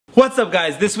What's up,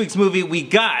 guys? This week's movie, we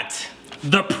got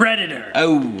The Predator.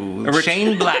 Oh,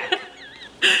 Shane Black.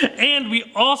 And we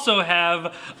also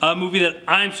have a movie that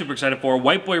I'm super excited for,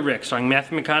 White Boy Rick, starring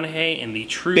Matthew McConaughey and the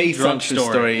true Based drug on true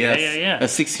story, yes. Yeah. A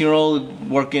 16-year-old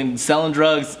working, selling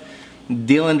drugs,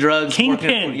 dealing drugs.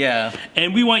 Kingpin. Yeah.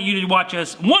 And we want you to watch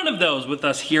us, one of those with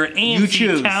us here at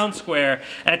AMC Town Square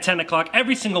at 10 o'clock.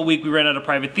 Every single week we rent out a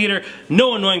private theater.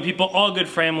 No annoying people, all good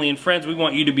family and friends. We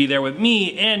want you to be there with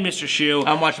me and Mr. Shu.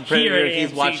 I'm watching Predator, here at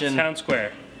he's watching Town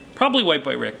Square. Probably White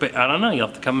Boy Rick, but I don't know. You'll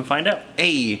have to come and find out.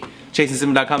 Hey,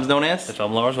 ChasingSim.com's known as The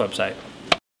Film Lover's website.